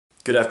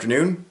Good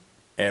afternoon,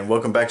 and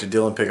welcome back to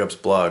Dylan Pickup's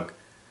blog.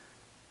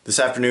 This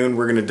afternoon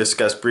we're going to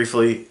discuss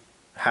briefly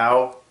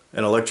how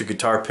an electric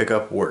guitar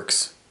pickup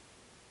works.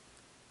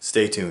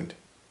 Stay tuned.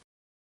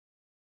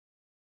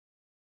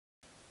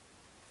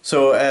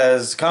 So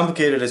as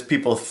complicated as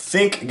people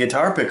think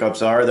guitar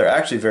pickups are, they're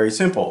actually very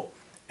simple.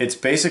 It's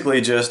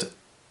basically just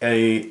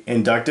an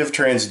inductive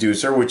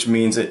transducer, which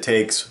means it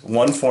takes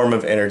one form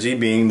of energy,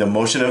 being the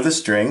motion of the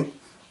string,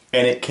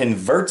 and it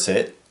converts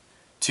it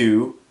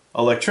to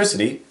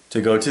electricity to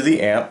go to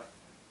the amp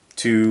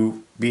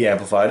to be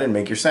amplified and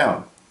make your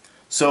sound.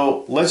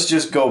 So let's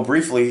just go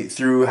briefly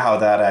through how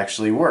that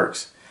actually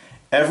works.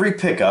 Every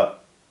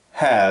pickup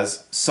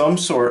has some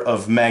sort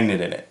of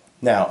magnet in it.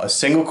 Now, a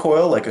single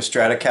coil like a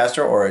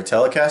Stratocaster or a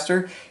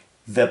Telecaster,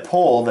 the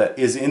pole that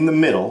is in the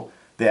middle,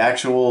 the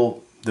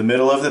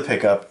middle of the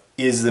pickup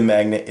is the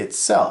magnet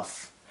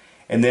itself.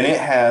 And then it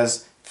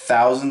has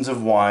thousands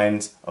of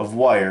winds of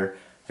wire,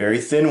 very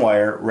thin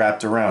wire,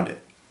 wrapped around it.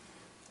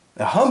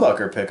 The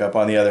humbucker pickup,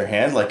 on the other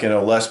hand, like in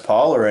a Les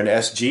Paul or an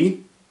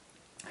SG,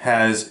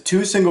 has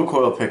two single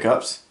coil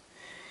pickups,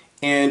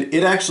 and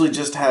it actually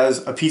just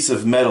has a piece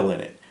of metal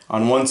in it.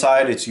 On one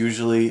side it's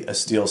usually a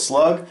steel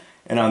slug,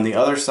 and on the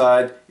other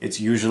side it's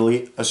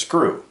usually a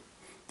screw.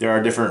 There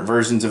are different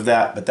versions of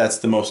that, but that's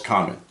the most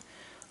common.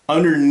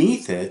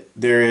 Underneath it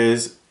there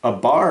is a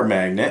bar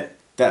magnet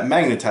that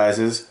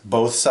magnetizes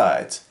both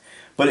sides.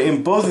 But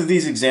in both of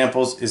these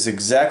examples is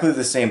exactly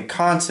the same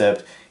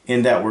concept,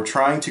 in that we're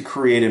trying to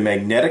create a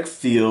magnetic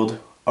field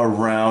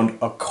around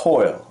a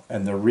coil.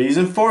 And the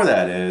reason for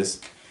that is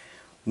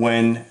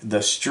when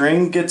the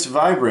string gets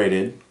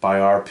vibrated by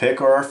our pick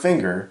or our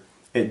finger,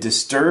 it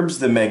disturbs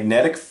the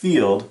magnetic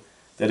field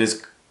that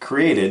is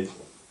created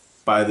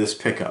by this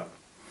pickup.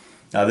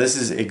 Now this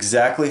is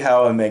exactly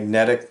how a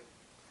magnetic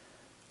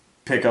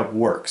pickup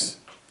works.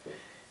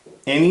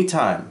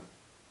 Anytime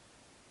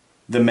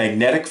the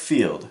magnetic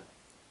field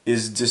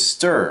is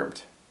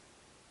disturbed,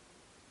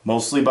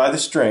 mostly by the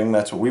string,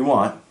 that's what we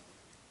want,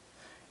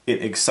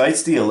 it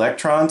excites the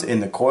electrons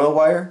in the coil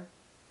wire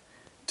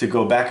to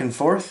go back and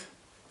forth,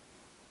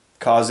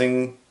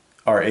 causing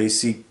our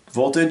AC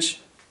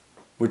voltage,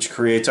 which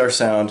creates our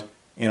sound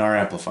in our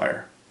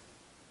amplifier.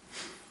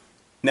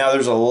 Now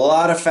there's a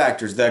lot of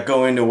factors that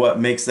go into what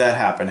makes that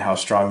happen, how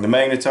strong the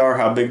magnets are,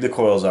 how big the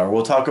coils are.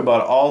 We'll talk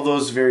about all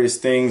those various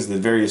things, the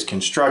various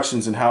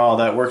constructions and how all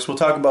that works. We'll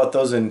talk about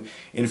those in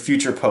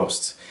future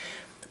posts.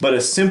 But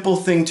a simple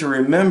thing to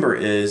remember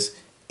is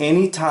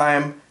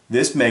anytime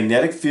this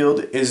magnetic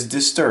field is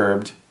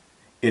disturbed,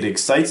 it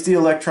excites the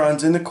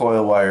electrons in the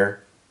coil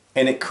wire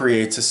and it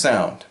creates a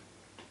sound.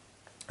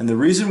 And the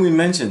reason we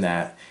mention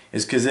that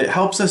is because it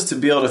helps us to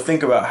be able to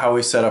think about how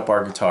we set up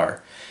our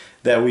guitar.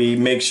 That we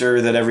make sure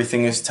that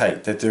everything is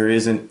tight, that there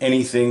isn't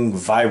anything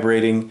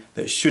vibrating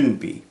that shouldn't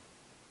be.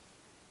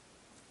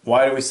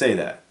 Why do we say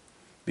that?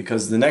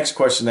 Because the next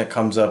question that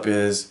comes up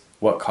is,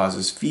 what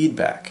causes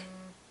feedback?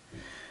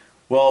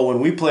 Well, when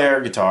we play our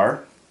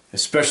guitar,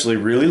 especially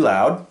really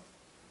loud,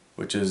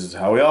 which is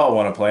how we all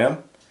want to play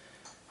them,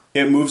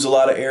 it moves a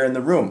lot of air in the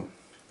room.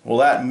 Well,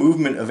 that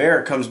movement of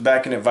air comes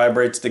back and it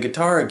vibrates the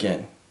guitar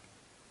again.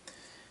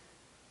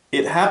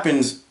 It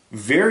happens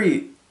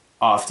very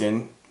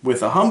often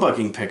with a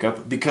humbucking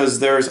pickup because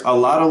there's a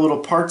lot of little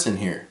parts in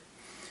here.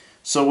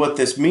 So what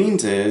this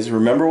means is,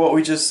 remember what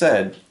we just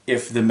said,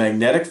 if the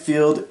magnetic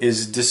field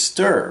is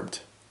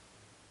disturbed,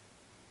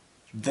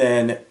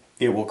 then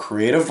it will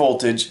create a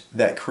voltage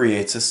that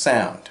creates a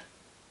sound.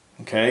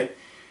 Okay?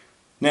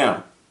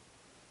 Now,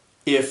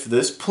 if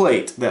this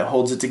plate that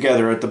holds it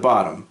together at the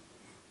bottom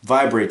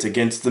vibrates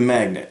against the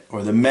magnet,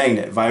 or the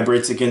magnet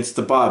vibrates against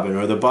the bobbin,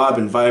 or the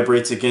bobbin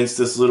vibrates against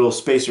this little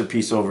spacer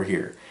piece over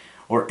here,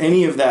 or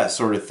any of that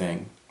sort of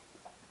thing,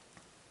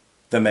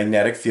 the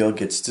magnetic field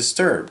gets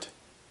disturbed.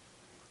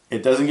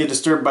 It doesn't get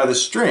disturbed by the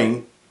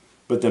string,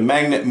 but the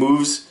magnet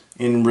moves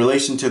in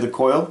relation to the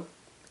coil.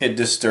 It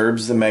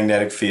disturbs the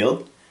magnetic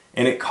field,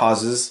 and it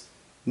causes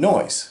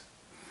noise.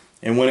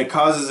 And when it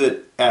causes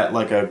it at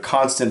like a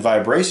constant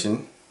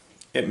vibration,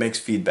 it makes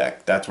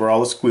feedback. That's where all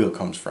the squeal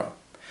comes from.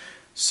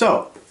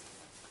 So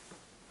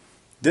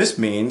this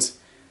means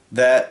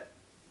that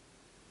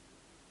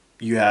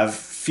you have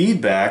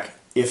feedback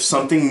if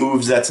something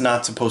moves that's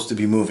not supposed to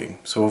be moving.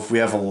 So if we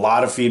have a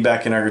lot of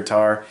feedback in our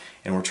guitar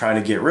and we're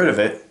trying to get rid of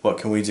it, what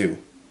can we do?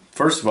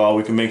 First of all,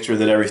 we can make sure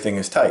that everything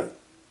is tight.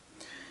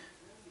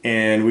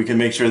 And we can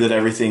make sure that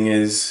everything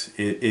is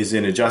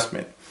in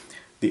adjustment.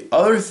 The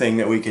other thing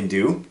that we can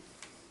do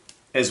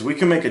is we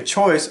can make a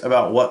choice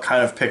about what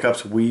kind of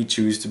pickups we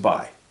choose to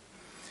buy.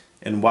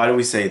 And why do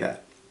we say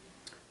that?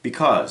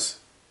 Because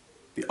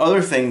the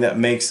other thing that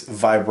makes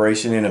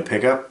vibration in a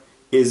pickup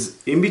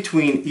is in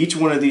between each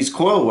one of these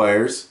coil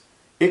wires,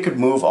 it could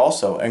move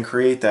also and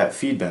create that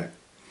feedback.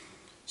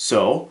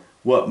 So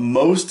what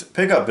most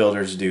pickup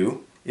builders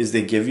do is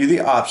they give you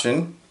the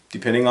option,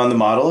 depending on the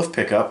model of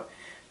pickup,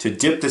 to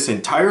dip this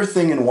entire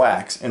thing in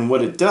wax, and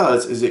what it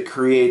does is it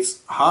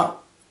creates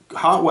hot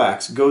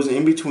wax goes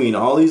in between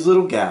all these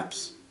little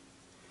gaps,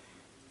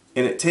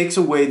 and it takes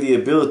away the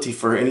ability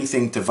for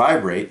anything to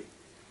vibrate,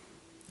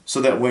 so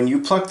that when you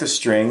pluck the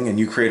string and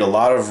you create a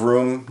lot of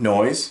room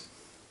noise,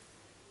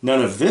 none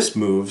of this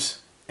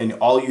moves and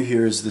all you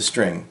hear is the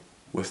string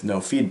with no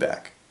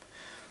feedback.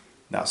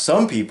 Now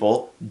some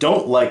people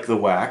don't like the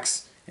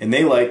wax and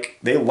they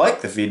like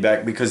the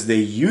feedback because they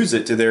use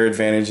it to their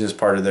advantage as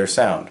part of their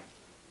sound.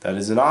 That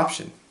is an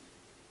option.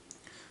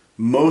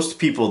 Most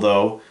people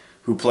though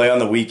who play on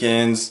the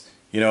weekends,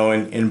 you know,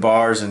 in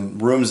bars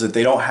and rooms that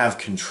they don't have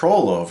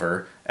control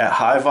over at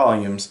high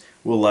volumes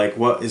will like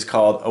what is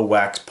called a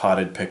wax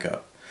potted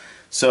pickup.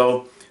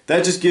 So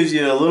that just gives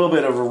you a little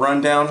bit of a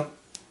rundown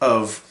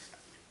of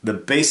the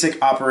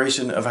basic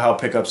operation of how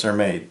pickups are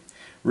made.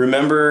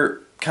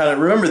 Remember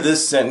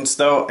this sentence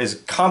though, as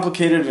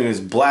complicated and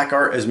as black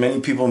art as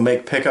many people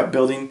make pickup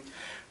building,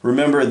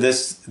 remember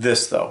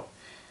this though.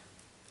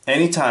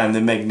 Anytime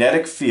the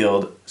magnetic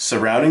field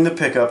surrounding the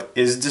pickup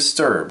is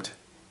disturbed,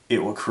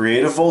 it will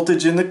create a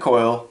voltage in the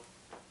coil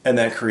and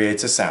that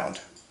creates a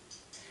sound.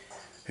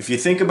 If you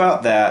think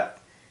about that,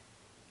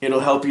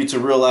 it'll help you to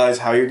realize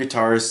how your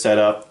guitar is set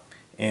up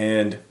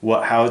and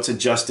how it's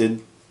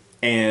adjusted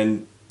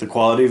and the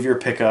quality of your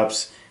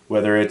pickups,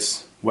 whether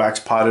it's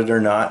wax potted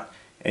or not,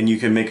 and you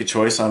can make a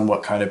choice on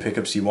what kind of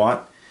pickups you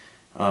want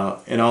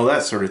and all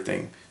that sort of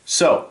thing.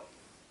 So,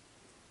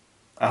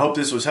 I hope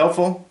this was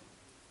helpful.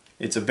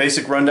 It's a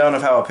basic rundown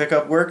of how a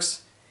pickup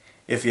works.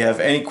 If you have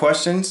any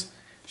questions,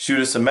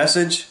 shoot us a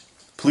message.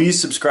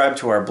 Please subscribe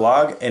to our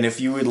blog, and if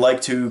you would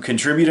like to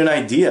contribute an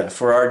idea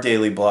for our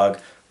daily blog,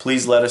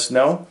 please let us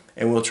know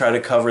and we'll try to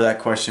cover that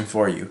question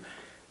for you.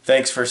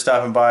 Thanks for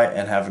stopping by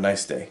and have a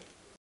nice day.